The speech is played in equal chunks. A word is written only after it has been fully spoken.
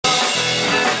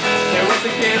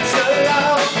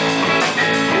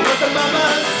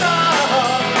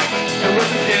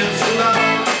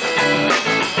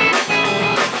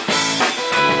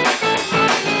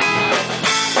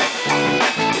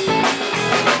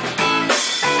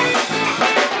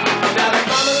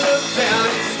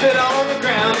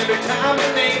time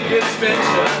your name gets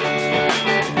mentioned.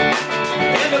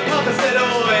 And the papa said,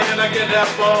 oh, and I get that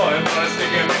boy, but I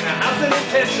stick him in the house of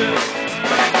detention.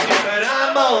 But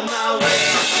I'm on my way.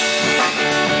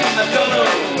 I don't know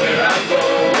where I'm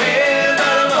going,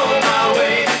 but I'm on my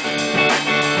way.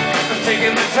 I'm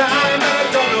taking the time, and I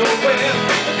don't know when.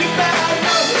 Because I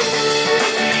know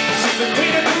she's the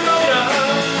queen of Corona.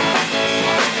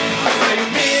 Take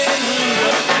me in,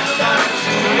 look down by the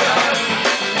schoolyard.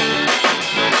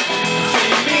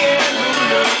 See me in,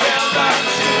 look down by the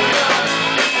schoolyard.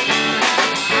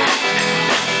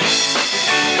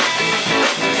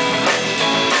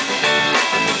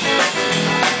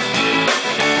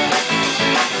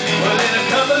 Well, in a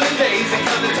couple of days, they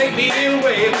come to take me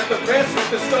away, but the press with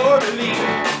the story leak.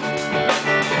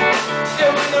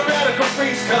 And when the radical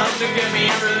freaks come to get me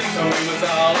released, so it was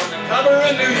all on the cover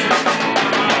of Newsweek.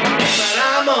 But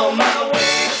I'm on my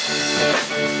way.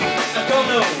 I don't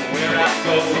know where I'm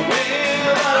going,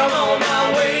 but I'm on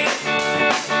my way.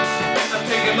 I'm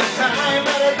taking my time,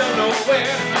 but I don't know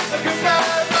where.